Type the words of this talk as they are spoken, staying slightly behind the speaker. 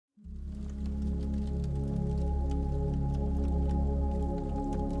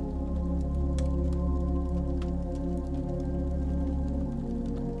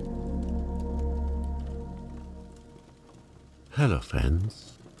Hello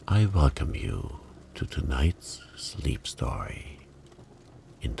friends, I welcome you to tonight's sleep story,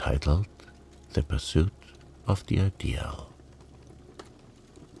 entitled The Pursuit of the Ideal.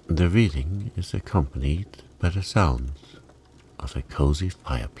 The reading is accompanied by the sounds of a cozy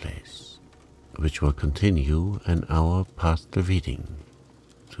fireplace, which will continue an hour past the reading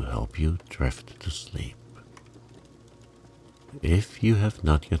to help you drift to sleep. If you have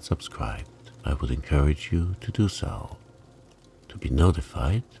not yet subscribed, I would encourage you to do so, to be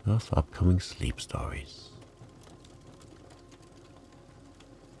notified of upcoming sleep stories.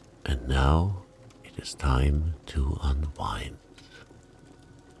 And now it is time to unwind.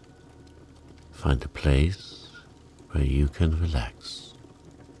 Find a place where you can relax.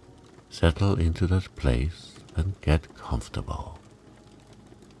 Settle into that place and get comfortable.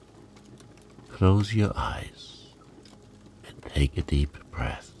 Close your eyes and take a deep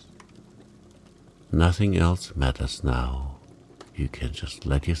breath. Nothing else matters now. You can just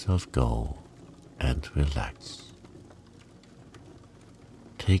let yourself go and relax.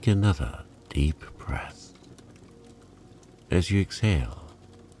 Take another deep breath. As you exhale,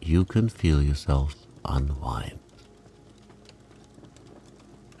 you can feel yourself unwind.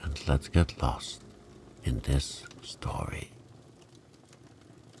 And let's get lost in this story.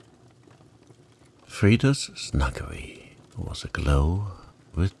 Frida's snuggery was aglow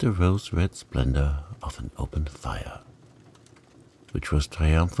with the rose-red splendor of an open fire, which was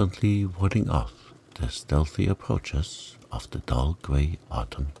triumphantly warding off the stealthy approaches of the dull grey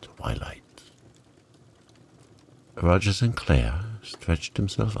autumn twilight. Roger Sinclair stretched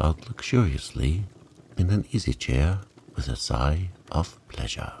himself out luxuriously in an easy chair with a sigh of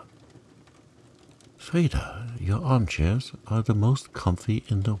pleasure. "Frida, your armchairs are the most comfy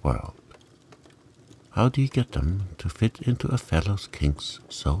in the world. How do you get them to fit into a fellow's kinks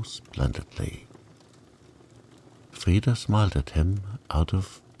so splendidly?" Frida smiled at him out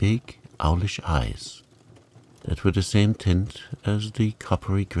of big, owlish eyes that were the same tint as the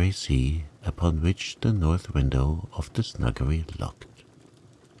coppery grey sea upon which the north window of the snuggery looked.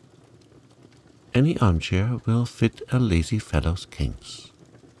 "Any armchair will fit a lazy fellow's kinks,"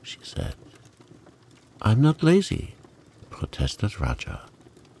 she said. "I'm not lazy," protested Roger.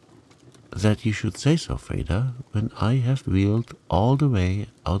 "That you should say so, Frida, when I have wheeled all the way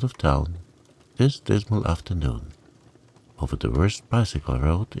out of town this dismal afternoon, over the worst bicycle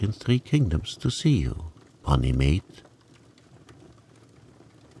road in 3 kingdoms to see you, bonny maid."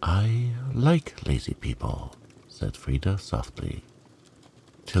 "I like lazy people," said Frida softly,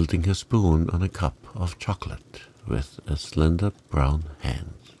 tilting her spoon on a cup of chocolate with a slender brown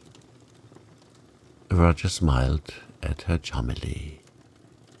hand. Roger smiled at her chummily.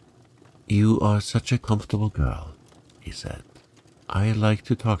 "You are such a comfortable girl," he said. "I like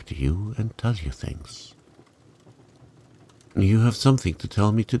to talk to you and tell you things." "You have something to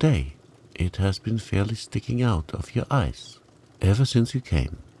tell me today. It has been fairly sticking out of your eyes ever since you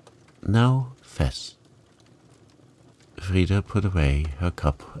came. Now, fess." Frida put away her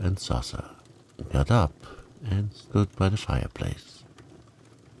cup and saucer, got up, and stood by the fireplace,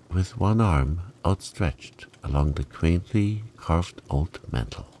 with one arm outstretched along the quaintly carved old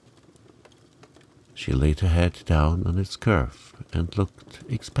mantel. She laid her head down on its curve and looked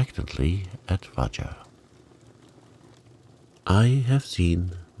expectantly at Roger. "I have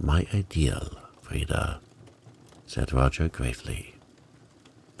seen my ideal, Frida," said Roger gravely.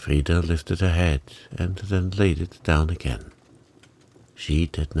 Frida lifted her head and then laid it down again. She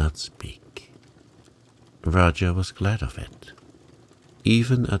did not speak. Roger was glad of it.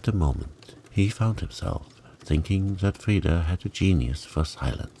 Even at the moment, he found himself thinking that Frida had a genius for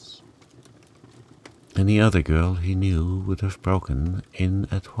silence. Any other girl he knew would have broken in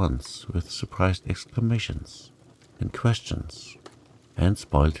at once with surprised exclamations and questions and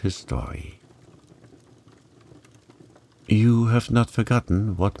spoiled his story. "You have not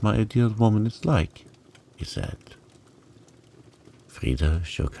forgotten what my ideal woman is like," he said. Frida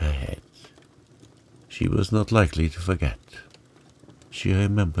shook her head. She was not likely to forget. She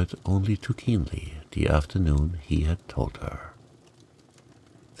remembered only too keenly the afternoon he had told her.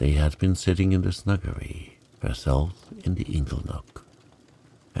 They had been sitting in the snuggery, herself in the inglenook,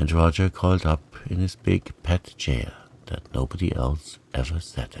 and Roger coiled up in his big pet chair that nobody else ever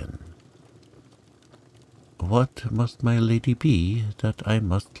sat in. "What must my lady be that I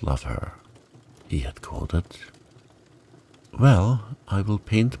must love her?" he had quoted. "Well, I will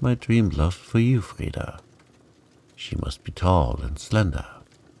paint my dream love for you, Frida. She must be tall and slender,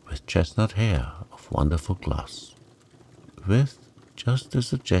 with chestnut hair of wonderful gloss, with just a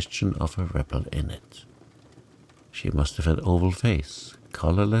suggestion of a rebel in it. She must have an oval face,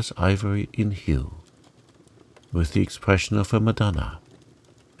 colorless ivory in hue, with the expression of a Madonna,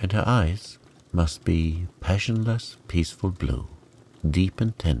 and her eyes must be passionless, peaceful blue, deep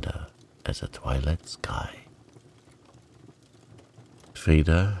and tender as a twilight sky.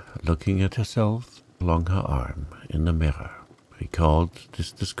 Frida, looking at herself along her arm in the mirror, recalled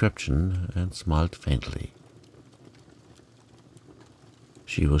this description and smiled faintly.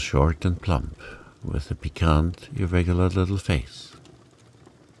 She was short and plump, with a piquant, irregular little face,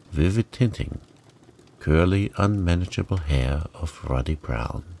 vivid tinting, curly, unmanageable hair of ruddy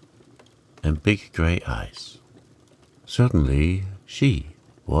brown, and big grey eyes. Certainly she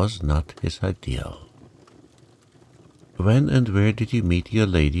was not his ideal. "When and where did you meet your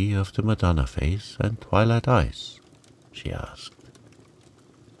lady of the Madonna face and twilight eyes?" she asked.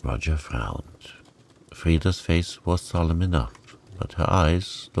 Roger frowned. Frida's face was solemn enough, but her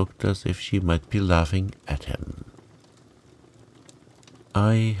eyes looked as if she might be laughing at him.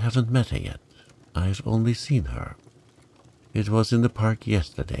 "I haven't met her yet. I've only seen her. It was in the park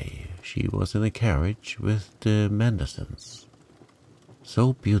yesterday. She was in a carriage with the Mandersons.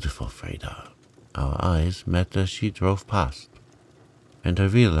 So beautiful, Frida. Our eyes met as she drove past, and I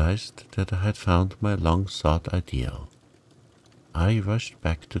realized that I had found my long-sought ideal. I rushed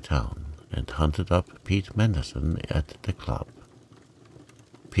back to town and hunted up Pete Manderson at the club.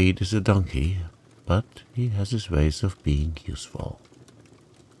 Pete is a donkey, but he has his ways of being useful.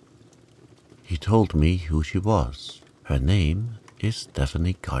 He told me who she was. Her name is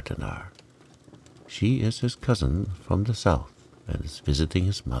Stephanie Gardiner. She is his cousin from the south and is visiting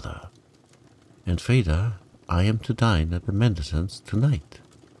his mother. And Frida, I am to dine at the Mandersons tonight.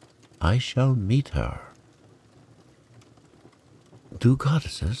 I shall meet her." "Do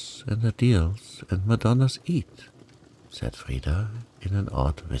goddesses and ideals and Madonnas eat?" said Frida in an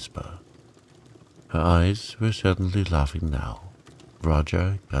odd whisper. Her eyes were certainly laughing now.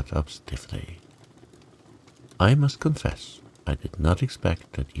 Roger got up stiffly. "I must confess, I did not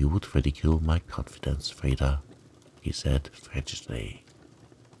expect that you would ridicule my confidence, Frida," he said frigidly.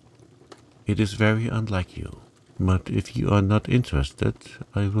 "It is very unlike you, but if you are not interested,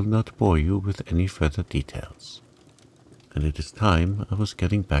 I will not bore you with any further details. And it is time I was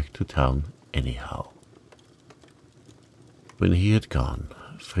getting back to town anyhow." When he had gone,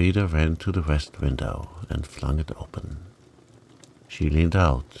 Frida ran to the west window and flung it open. She leaned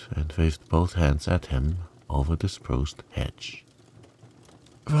out and waved both hands at him over the spruced hedge.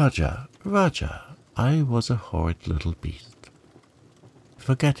 "Roger, Roger, I was a horrid little beast.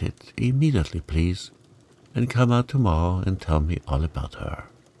 Forget it immediately, please, and come out tomorrow and tell me all about her."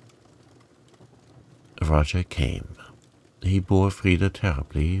 Roger came. He bore Frida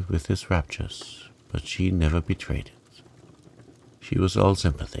terribly with his raptures, but she never betrayed it. She was all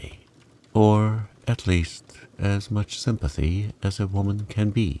sympathy, or at least as much sympathy as a woman can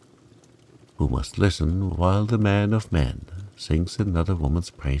be, who must listen while the man of men sings another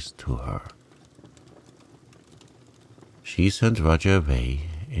woman's praise to her. She sent Roger away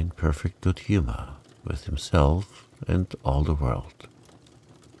in perfect good humor with himself and all the world.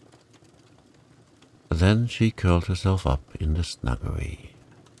 Then she curled herself up in the snuggery,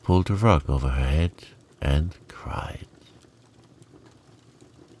 pulled a rug over her head, and cried.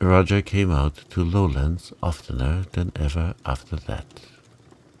 Roger came out to Lowlands oftener than ever after that.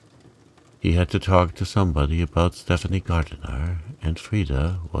 He had to talk to somebody about Stephanie Gardiner, and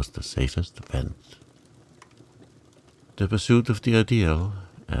Frida was the safest vent. The pursuit of the ideal,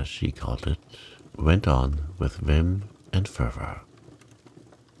 as she called it, went on with vim and fervor.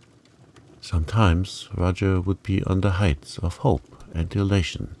 Sometimes Roger would be on the heights of hope and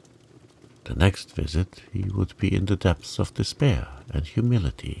elation. The next visit he would be in the depths of despair and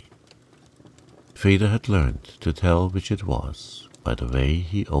humility. Frida had learned to tell which it was by the way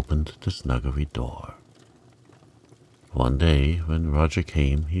he opened the snuggery door. One day when Roger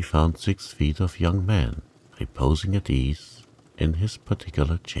came, he found 6 feet of young man reposing at ease in his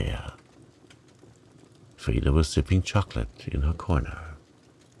particular chair. Frida was sipping chocolate in her corner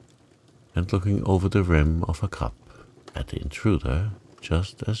and looking over the rim of her cup at the intruder,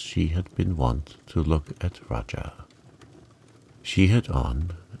 just as she had been wont to look at Roger. She had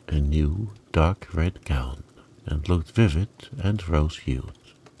on a new dark red gown and looked vivid and rose-hued.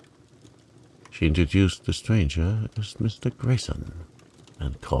 She introduced the stranger as Mr. Grayson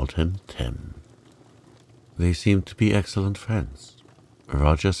and called him Tim. They seemed to be excellent friends.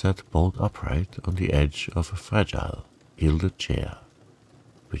 Roger sat bolt upright on the edge of a fragile, gilded chair,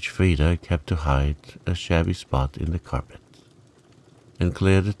 which Frida kept to hide a shabby spot in the carpet, and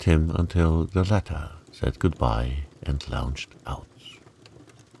glared at him until the latter said goodbye and lounged out.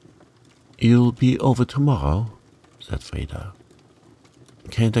 "You'll be over tomorrow?" said Frida.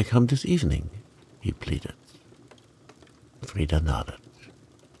 "Can't I come this evening?" he pleaded. Frida nodded.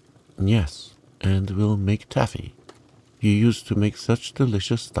 Yes, and we'll make taffy. You used to make such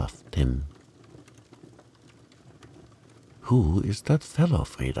delicious stuff, Tim. Who is that fellow,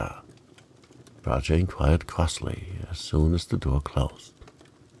 Frida? Roger inquired crossly as soon as the door closed.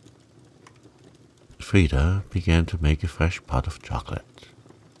 Frida began to make a fresh pot of chocolate.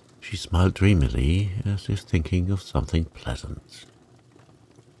 She smiled dreamily, as if thinking of something pleasant.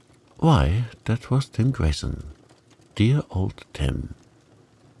 Why, that was Tim Grayson. Dear old Tim.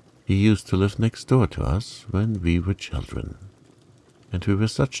 He used to live next door to us when we were children, and we were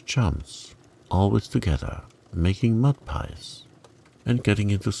such chums, always together, making mud pies and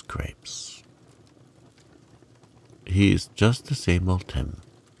getting into scrapes. He is just the same old Tim,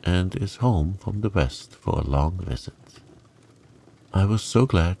 and is home from the west for a long visit. I was so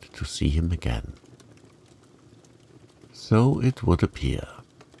glad to see him again. So it would appear,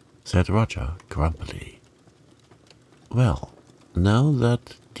 said Roger grumpily. Well, now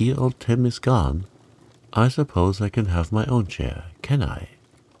that dear old Tim is gone, I suppose I can have my own chair, can I?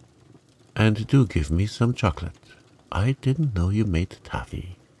 And do give me some chocolate. I didn't know you made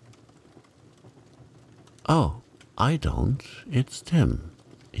taffy. Oh, I don't. It's Tim.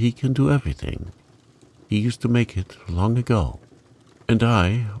 He can do everything. He used to make it long ago, and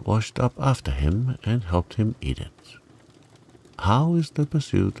I washed up after him and helped him eat it. How is the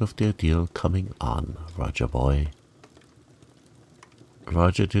pursuit of the ideal coming on, Roger boy?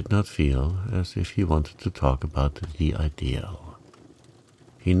 Roger did not feel as if he wanted to talk about the ideal.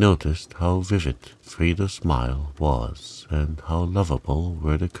 He noticed how vivid Frida's smile was and how lovable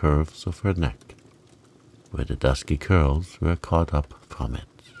were the curves of her neck, where the dusky curls were caught up from it.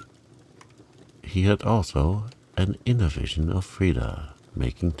 He had also an inner vision of Frida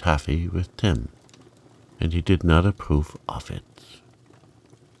making taffy with Tim, and he did not approve of it.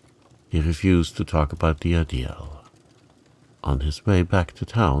 He refused to talk about the ideal. On his way back to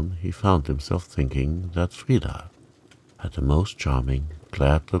town, he found himself thinking that Frida had the most charming,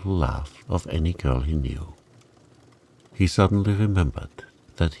 glad little laugh of any girl he knew. He suddenly remembered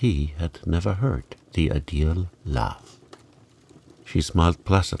that he had never heard the ideal laugh. She smiled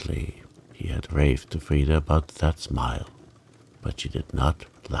placidly. He had raved to Frida about that smile, but she did not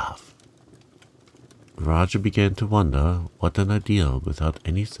laugh. Roger began to wonder what an ideal without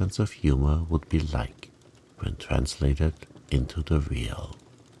any sense of humor would be like when translated into the real.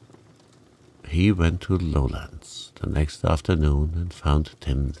 He went to Lowlands the next afternoon and found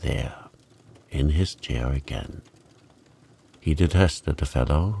Tim there, in his chair again. He detested the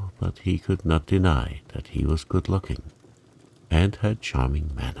fellow, but he could not deny that he was good-looking and had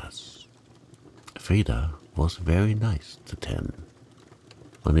charming manners. Frida was very nice to Tim.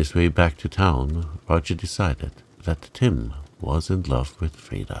 On his way back to town, Roger decided that Tim was in love with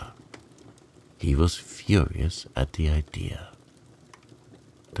Frida. He was furious at the idea.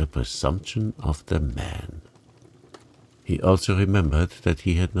 The presumption of the man. He also remembered that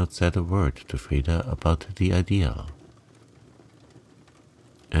he had not said a word to Frida about the ideal.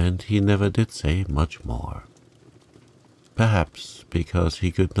 And he never did say much more. Perhaps because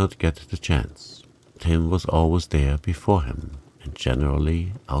he could not get the chance. Tim was always there before him and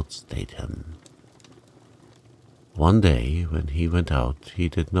generally outstayed him. One day, when he went out, he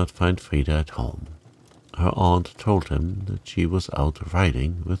did not find Frida at home. Her aunt told him that she was out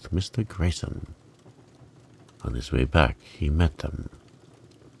riding with Mr. Grayson. On his way back, he met them.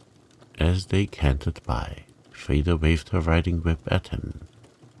 As they cantered by, Frida waved her riding whip at him.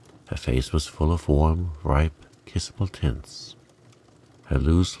 Her face was full of warm, ripe, kissable tints. Her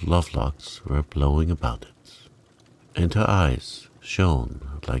loose love locks were blowing about it, and her eyes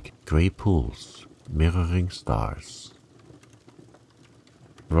shone like grey pools mirroring stars.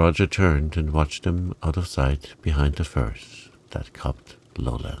 Roger turned and watched them out of sight behind the firs that cupped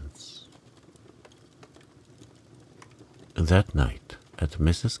Lowlands. That night, at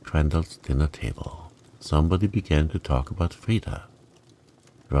Mrs. Crandall's dinner table, somebody began to talk about Frida.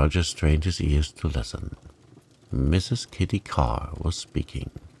 Roger strained his ears to listen. Mrs. Kitty Carr was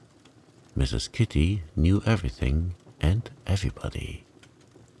speaking. Mrs. Kitty knew everything and everybody.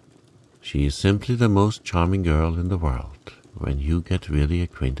 She is simply the most charming girl in the world when you get really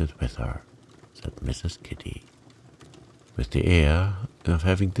acquainted with her, said Mrs. Kitty, with the air of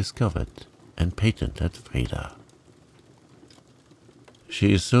having discovered and patented Frida.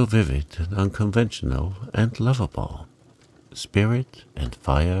 She is so vivid and unconventional and lovable. Spirit and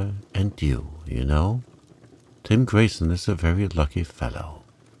fire and dew, you know. Tim Grayson is a very lucky fellow.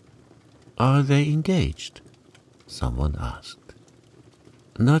 Are they engaged? Someone asked.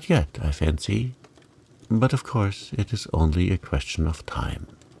 Not yet, I fancy, but of course it is only a question of time.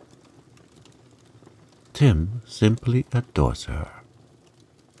 Tim simply adores her.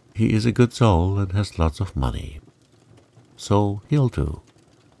 He is a good soul and has lots of money, so he'll do.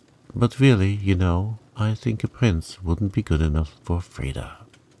 But really, I think a prince wouldn't be good enough for Frida.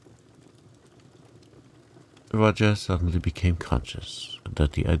 Roger suddenly became conscious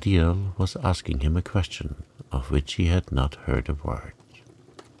that the ideal was asking him a question of which he had not heard a word.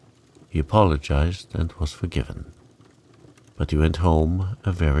 He apologized and was forgiven, but he went home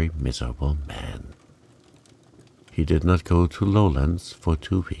a very miserable man. He did not go to Lowlands for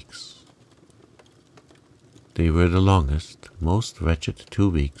 2 weeks. They were the longest, most wretched 2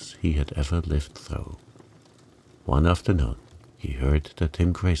 weeks he had ever lived through. One afternoon, he heard that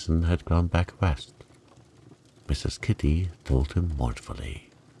Tim Grayson had gone back west. Mrs. Kitty told him mournfully.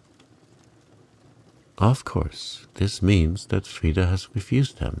 "Of course, this means that Frida has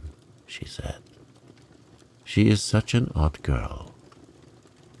refused him," she said. "She is such an odd girl."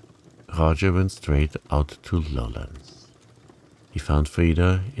 Roger went straight out to Lowlands. He found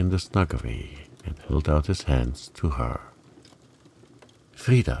Frida in the snuggery and held out his hands to her.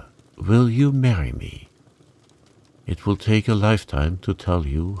 "Frida, will you marry me? It will take a lifetime to tell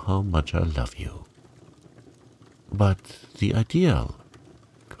you how much I love you." "But the ideal?"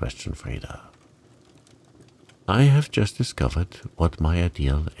 questioned Frida. "I have just discovered what my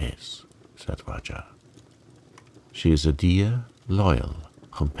ideal is," said Roger. "She is a dear, loyal,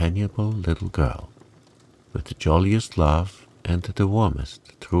 companionable little girl, with the jolliest laugh and the warmest,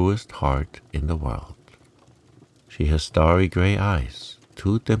 truest heart in the world. She has starry grey eyes,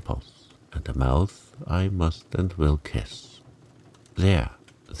 2 dimples, and a mouth I must and will kiss. There,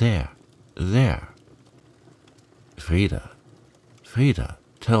 there, there. Frida,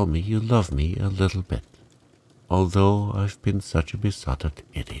 tell me you love me a little bit, although I've been such a besotted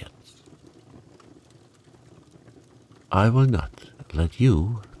idiot." "I will not let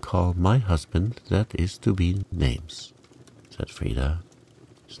you call my husband that is to be names," said Frida,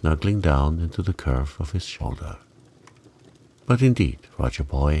 snuggling down into the curve of his shoulder. "But indeed, Roger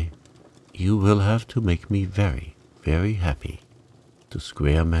boy, you will have to make me very, very happy to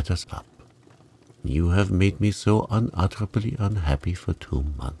square matters up. You have made me so unutterably unhappy for 2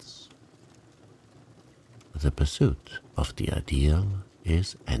 months. The pursuit of the ideal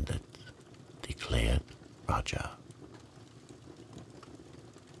is ended," declared Roger.